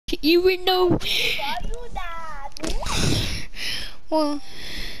Even though. Well,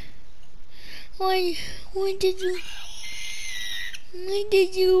 why did you? Why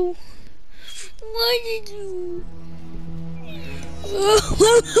did you? Why did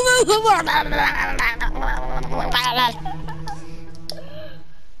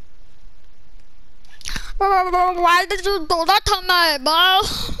you do that to me, bro?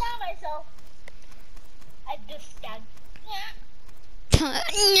 I just stand.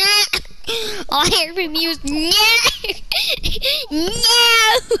 All I hear from you is no,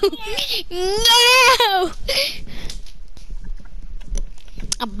 no.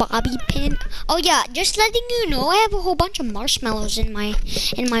 A bobby pin. Oh yeah, just letting you know, I have a whole bunch of marshmallows in my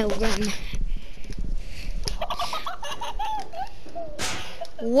room.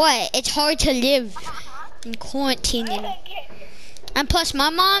 What? It's hard to live in quarantine. And plus, my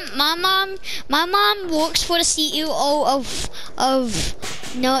mom works for the CEO of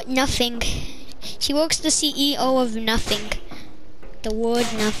nothing. She works the CEO of nothing. The word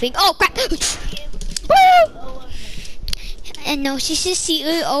nothing. Oh crap! Woo! And no, she's the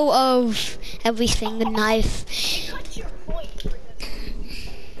CEO of everything. The knife. What's your point?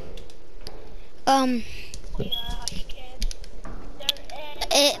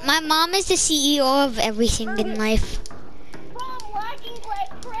 My mom is the CEO of everything in life. I'm lagging like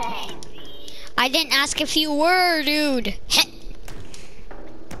crazy. I didn't ask if you were, dude.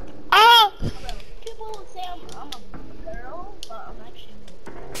 Oh! People say I'm a girl, but I'm actually.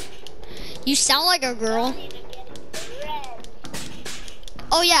 You sound like a girl. I need to get it red.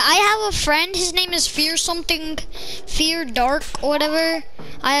 Oh yeah, I have a friend. His name is Fear something, Fear Dark or whatever.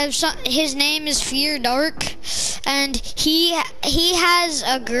 His name is Fear Dark, and he has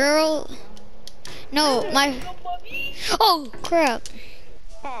a girl. No, my. Oh crap.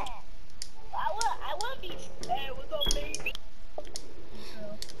 I will be with a baby.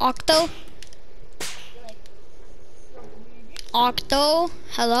 Octo. Octo.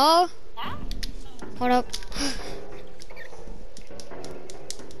 Hello. Hold up.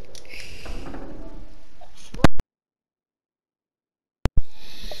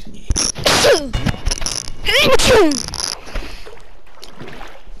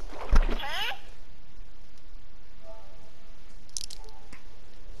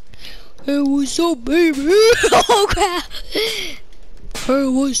 Hey, what's up, baby? Oh crap! Hey,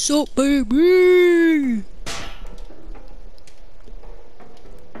 what's up, baby?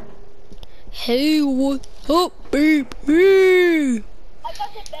 Hey, what's up, baby? I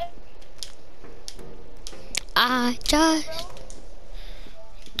got the best. I just...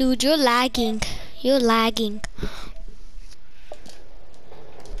 Dude, you're lagging. You're lagging.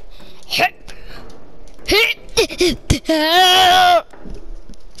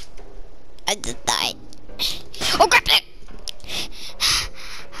 I just died. Oh crap!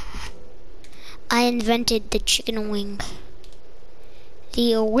 I invented the chicken wing.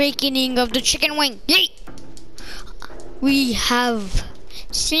 The awakening of the chicken wing. Yay! We have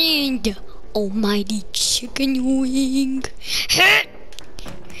seen the almighty chicken wing.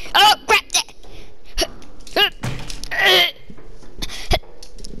 Oh crap!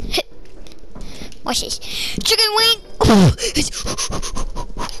 Watch this. Chicken wing!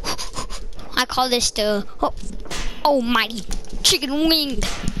 I call this the almighty chicken wing.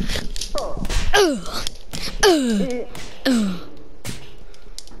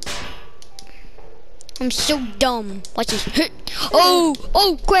 I'm so dumb. Watch this. Oh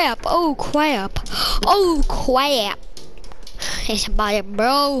crap! Oh crap! Oh crap! It's about to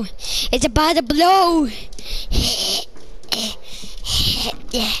blow. It's about to blow.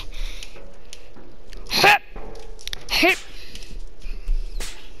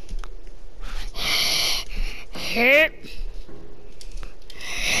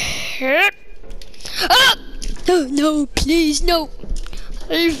 Ah! No, no, please, no.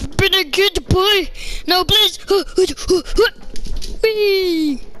 I've been a good boy. No, please.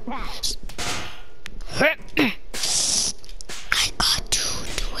 Whee! I got to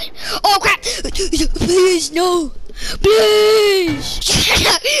do it. Oh crap! Please, no. Please!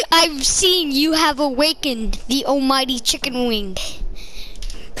 I've seen you have awakened the almighty chicken wing.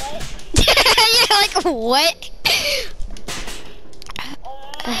 You're like, what?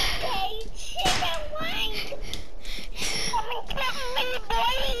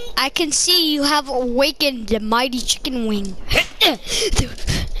 I can see you have awakened the mighty chicken wing.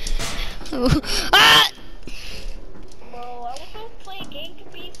 Ah!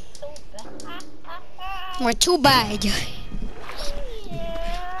 We're too bad.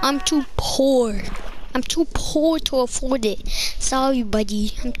 I'm too poor. I'm too poor to afford it. Sorry,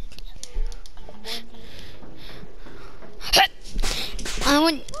 I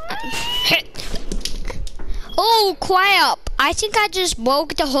want. Oh, quiet up! I think I just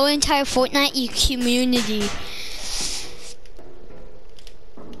broke the whole entire Fortnite community.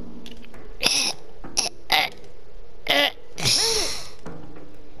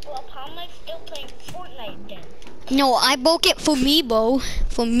 Well, how am I still playing Fortnite then? No, I broke it for me, bro.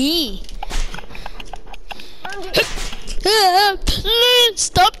 For me. Please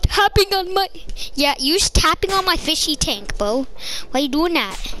stop tapping on my. Yeah, you tapping on my fishy tank, bro. Why are you doing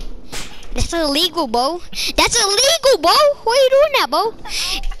that? That's illegal, bro. That's illegal, bro. Why are you doing that, bro?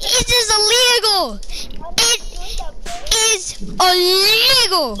 It is illegal. It is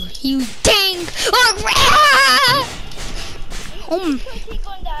illegal. You dang. Just go take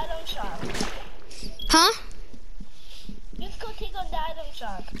on the item shop. Huh? Just go take on the item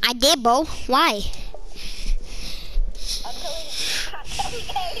shop. I did, bro. Why? I'm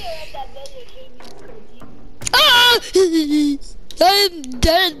telling you that video game is crazy. Ah! I'm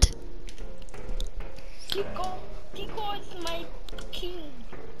dead. Tico is my king.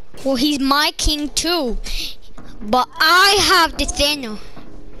 Well, he's my king too. But I have the Thanos.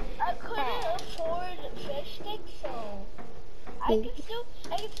 I couldn't afford fish stick, so I can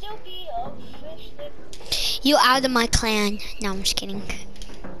still be a fish stick. You out of my clan. No, I'm just kidding.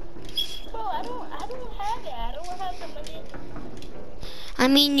 Bro, I don't have it. I don't have the money. I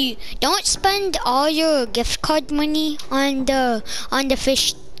mean, you don't spend all your gift card money on the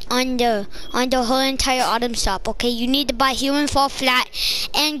fish on the whole entire autumn shop. Okay, you need to buy Human Fall Flat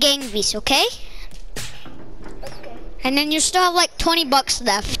and Gang Beast. Okay. Okay. And then you still have like 20 bucks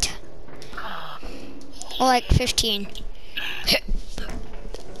left. Or like 15.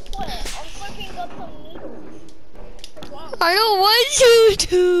 What? I'm flipping up some noodles. What's wrong? I don't want you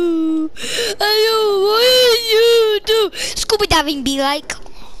to. I don't want you to. Scuba diving be like.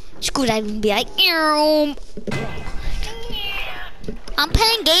 Scuba diving be like. I'm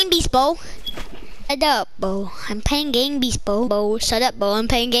playing Game Beast, bro. Shut up, bro. I'm playing Game Beast, bro. Shut up, bro. I'm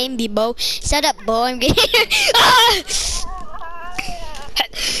playing Game Beast, bro. Shut up, bro. I'm getting.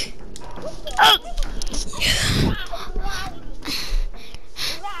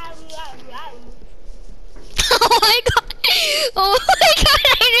 Oh my god! Oh my god!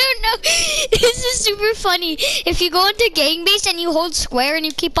 I don't know. This is super funny. If you go into Gang Beast and you hold square and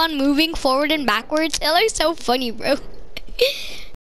you keep on moving forward and backwards, it looks so funny, bro.